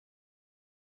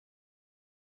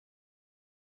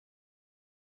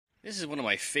This is one of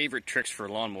my favorite tricks for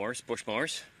lawnmowers, bush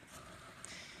mowers.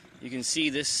 You can see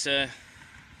this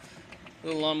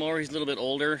little lawnmower. He's a little bit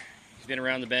older. He's been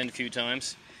around the bend a few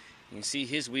times. You can see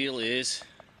his wheel is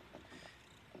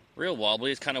real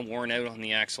wobbly. It's kind of worn out on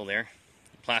the axle there.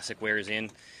 The plastic wears in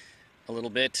a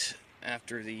little bit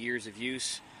after the years of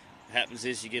use. What happens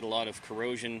is you get a lot of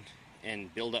corrosion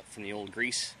and buildup from the old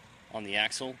grease on the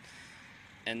axle,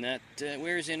 and that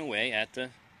wears in away at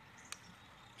the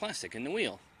plastic in the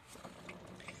wheel.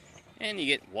 And you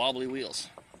get wobbly wheels.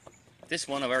 This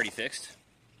one I've already fixed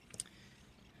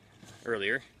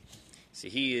earlier. See,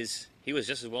 he was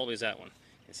just as wobbly as that one.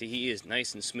 And see, he is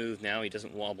nice and smooth now. He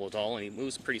doesn't wobble at all, and he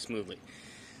moves pretty smoothly.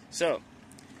 So,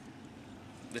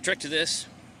 the trick to this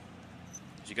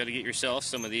is you got to get yourself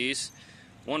some of these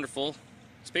wonderful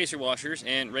spacer washers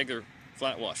and regular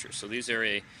flat washers. So these are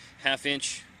a 1/2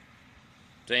 inch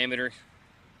diameter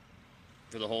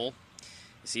for the hole.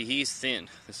 You see, he's thin,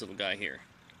 this little guy here.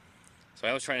 So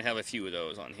I was trying to have a few of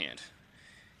those on hand.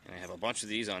 And I have a bunch of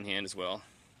these on hand as well.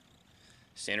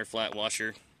 Standard flat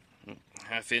washer,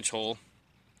 1/2 inch hole.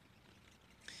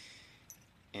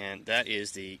 And that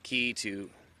is the key to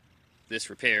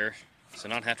this repair. So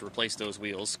not have to replace those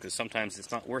wheels, because sometimes it's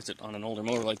not worth it on an older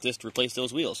mower like this to replace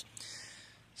those wheels.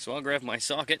 So I'll grab my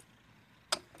socket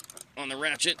on the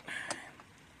ratchet,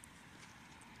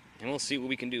 and we'll see what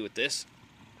we can do with this.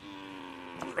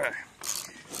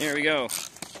 There we go.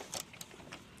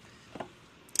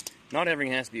 Not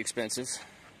everything has to be expensive.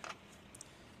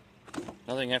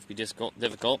 Nothing has to be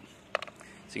difficult.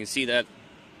 So you can see that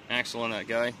axle on that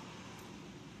guy.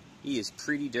 He is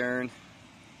pretty darn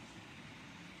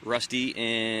rusty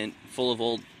and full of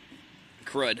old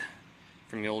crud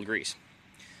from the old grease.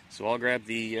 So I'll grab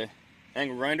the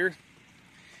angle grinder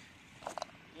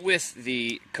with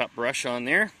the cup brush on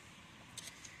there,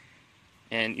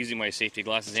 and using my safety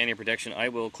glasses and ear protection, I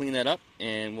will clean that up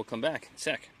and we'll come back in a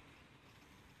sec.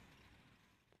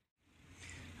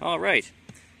 Alright,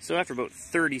 so after about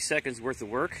 30 seconds worth of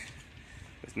work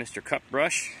with Mr. Cup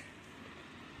Brush,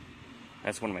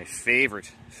 that's one of my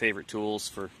favorite tools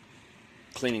for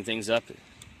cleaning things up.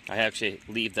 I actually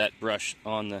leave that brush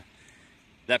on that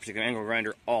particular angle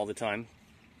grinder all the time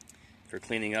for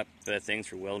cleaning up things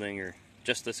for welding or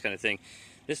just this kind of thing.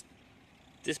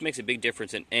 This makes a big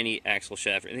difference in any axle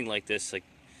shaft or anything like this, like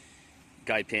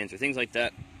guide pins or things like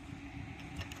that.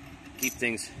 Keep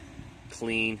things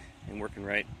clean and working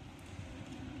right.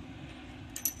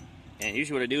 And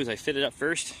usually what I do is I fit it up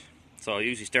first. So I'll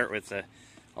usually start with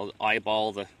I'll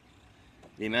eyeball the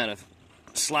amount of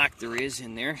slack there is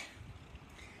in there.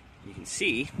 You can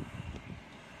see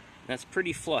that's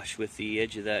pretty flush with the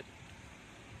edge of that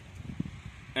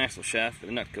axle shaft where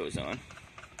the nut goes on.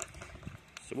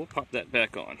 So we'll pop that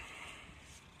back on.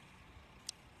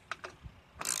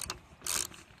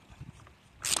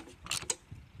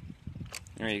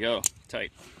 There you go,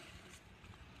 tight.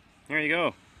 There you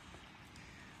go.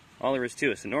 All there is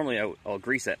to it. So normally I'll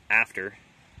grease that after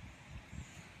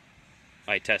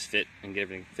I test fit and get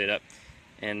everything fit up.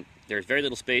 And there's very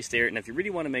little space there, and if you really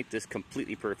want to make this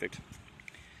completely perfect,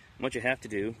 what you have to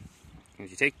do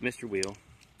is you take Mr. Wheel,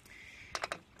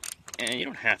 and you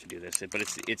don't have to do this, but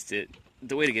it's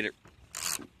the way to get it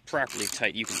properly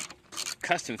tight. You can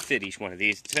custom fit each one of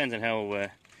these. It depends on how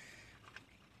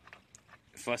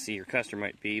fussy your customer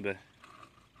might be, but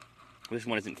this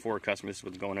one isn't for a customer. This is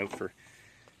what's going out for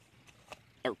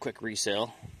a quick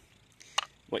resale.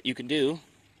 What you can do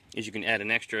is you can add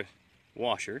an extra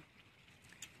washer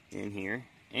in here,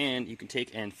 and you can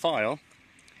take and file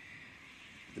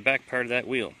the back part of that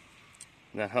wheel,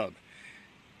 that hub,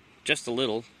 just a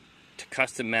little to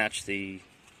custom match the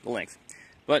length.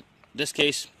 But in this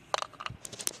case,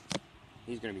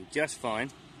 he's going to be just fine.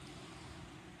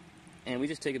 And we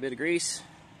just take a bit of grease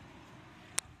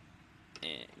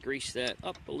and grease that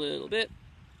up a little bit.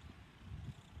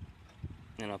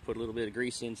 And I'll put a little bit of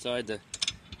grease inside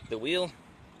the wheel.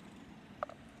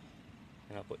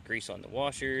 And I'll put grease on the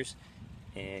washers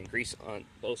and grease on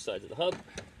both sides of the hub.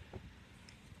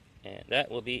 And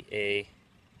that will be a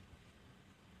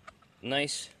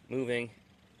nice moving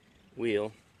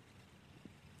wheel.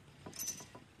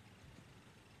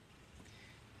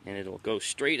 And it'll go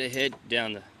straight ahead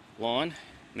down the lawn.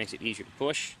 Makes it easier to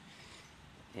push.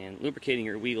 And lubricating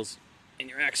your wheels and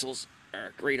your axles are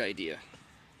a great idea.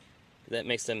 That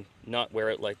makes them not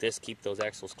wear out like this. Keep those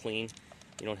axles clean.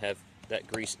 You don't have that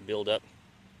grease build up.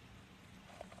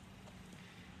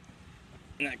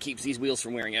 And that keeps these wheels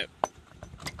from wearing out.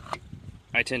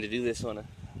 I tend to do this on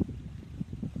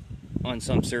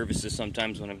some services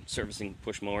sometimes when I'm servicing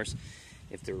push mowers,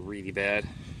 if they're really bad.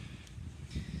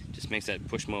 Just makes that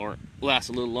push mower last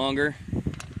a little longer.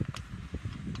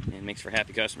 and makes for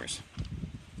happy customers.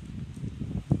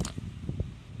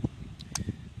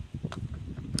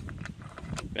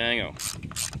 Bang-o. So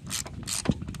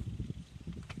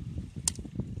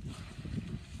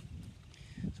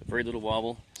very little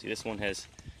wobble. See, this one has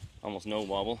almost no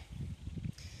wobble.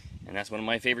 And that's one of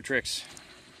my favorite tricks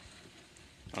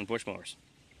on push mowers.